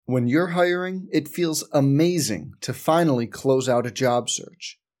When you're hiring, it feels amazing to finally close out a job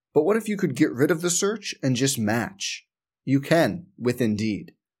search. But what if you could get rid of the search and just match? You can with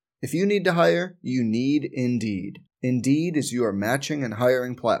Indeed. If you need to hire, you need Indeed. Indeed is your matching and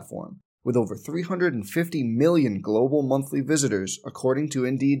hiring platform. With over 350 million global monthly visitors, according to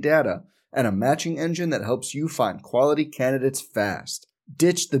Indeed data, and a matching engine that helps you find quality candidates fast.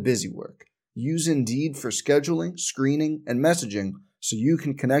 Ditch the busy work. Use Indeed for scheduling, screening, and messaging so you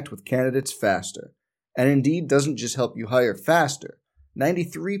can connect with candidates faster. And Indeed doesn't just help you hire faster.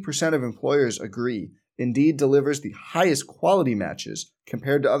 93% of employers agree Indeed delivers the highest quality matches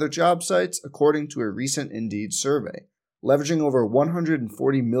compared to other job sites, according to a recent Indeed survey. Leveraging over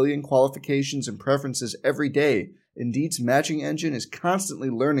 140 million qualifications and preferences every day, Indeed's matching engine is constantly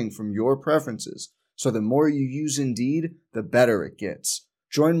learning from your preferences, so the more you use Indeed, the better it gets.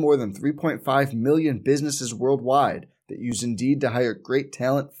 Join more than 3.5 million businesses worldwide that use Indeed to hire great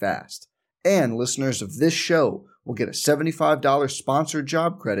talent fast. And listeners of this show will get a $75 sponsored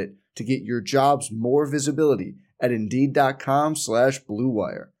job credit to get your jobs more visibility at Indeed.com/Blue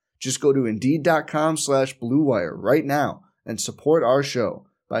Wire. Just go to Indeed.com/Blue Wire right now and support our show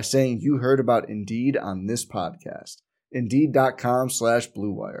by saying you heard about Indeed on this podcast.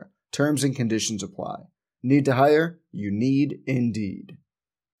 Indeed.com/Blue Wire. Terms and conditions apply. Need to hire? You need Indeed.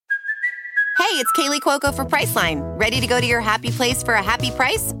 Hey, it's Kaylee Cuoco for Priceline. Ready to go to your happy place for a happy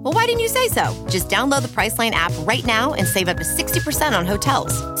price? Well, why didn't you say so? Just download the Priceline app right now and save up to 60% on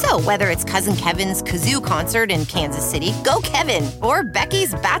hotels. So whether it's Cousin Kevin's Kazoo Concert in Kansas City, go Kevin, or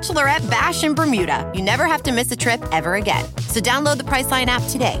Becky's Bachelorette Bash in Bermuda, you never have to miss a trip ever again. So download the Priceline app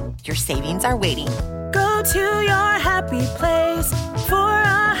today. Your savings are waiting. Go to your happy place for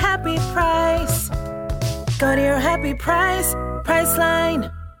a happy price. Go to your happy price,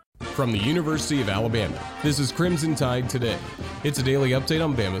 Priceline. From the University of Alabama, this is Crimson Tide Today. It's a daily update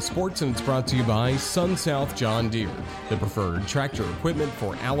on Bama sports, and it's brought to you by SunSouth John Deere, the preferred tractor equipment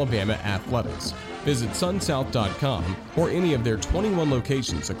for Alabama athletics. Visit sunsouth.com or any of their 21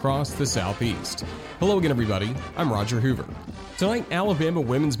 locations across the Southeast. Hello again, everybody. I'm Roger Hoover. Tonight, Alabama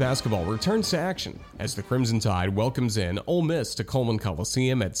women's basketball returns to action as the Crimson Tide welcomes in Ole Miss to Coleman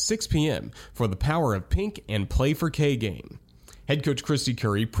Coliseum at 6 p.m. for the Power of Pink and Play for K game. Head coach Christy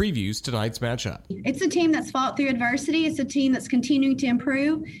Curry previews tonight's matchup. It's a team that's fought through adversity. It's a team that's continuing to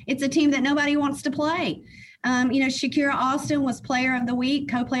improve. It's a team that nobody wants to play. Shakira Austin was player of the week,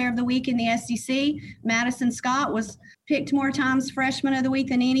 co-player of the week in the SEC. Madison Scott was picked more times freshman of the week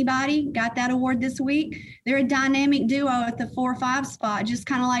than anybody, got that award this week. They're a dynamic duo at the 4-5 spot, just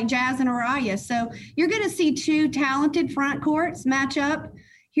kind of like Jazz and Araya. So you're going to see two talented front courts match up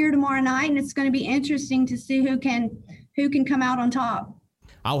here tomorrow night, and it's going to be interesting to see who can come out on top.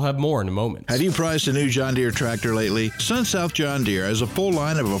 I'll have more in a moment. Have you priced a new John Deere tractor lately? SunSouth John Deere has a full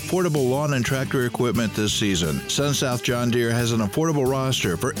line of affordable lawn and tractor equipment this season. SunSouth John Deere has an affordable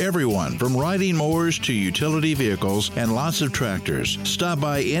roster for everyone, from riding mowers to utility vehicles and lots of tractors. Stop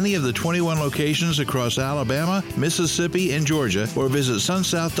by any of the 21 locations across Alabama, Mississippi, and Georgia, or visit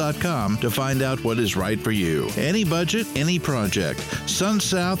sunsouth.com to find out what is right for you. Any budget, any project,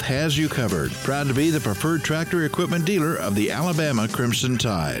 SunSouth has you covered. Proud to be the preferred tractor equipment dealer of the Alabama Crimson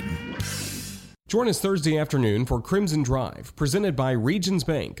Tide. Join us Thursday afternoon for Crimson Drive, presented by Regions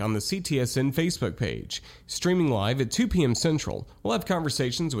Bank on the CTSN Facebook page. Streaming live at 2 p.m. Central, we'll have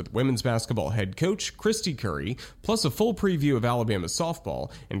conversations with women's basketball head coach Christy Curry, plus a full preview of Alabama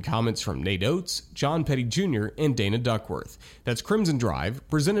softball and comments from Nate Oates, John Petty Jr., and Dana Duckworth. That's Crimson Drive,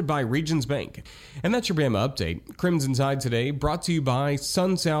 presented by Regions Bank. And that's your Bama update. Crimson Tide Today, brought to you by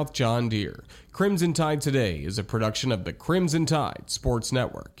SunSouth John Deere. Crimson Tide Today is a production of the Crimson Tide Sports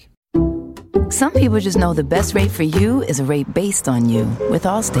Network. Some people just know the best rate for you is a rate based on you with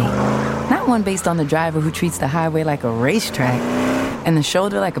Allstate. Not one based on the driver who treats the highway like a racetrack and the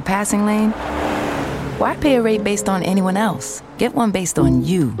shoulder like a passing lane. Why pay a rate based on anyone else? Get one based on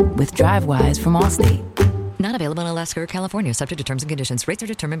you with DriveWise from Allstate. Not available in Alaska or California, subject to terms and conditions. Rates are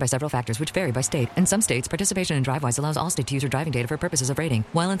determined by several factors, which vary by state. In some states, participation in DriveWise allows Allstate to use your driving data for purposes of rating.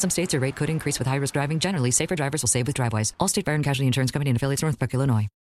 While in some states, your rate could increase with high-risk driving. Generally, safer drivers will save with DriveWise. Allstate Fire and Casualty Insurance Company and affiliates, Northbrook, Illinois.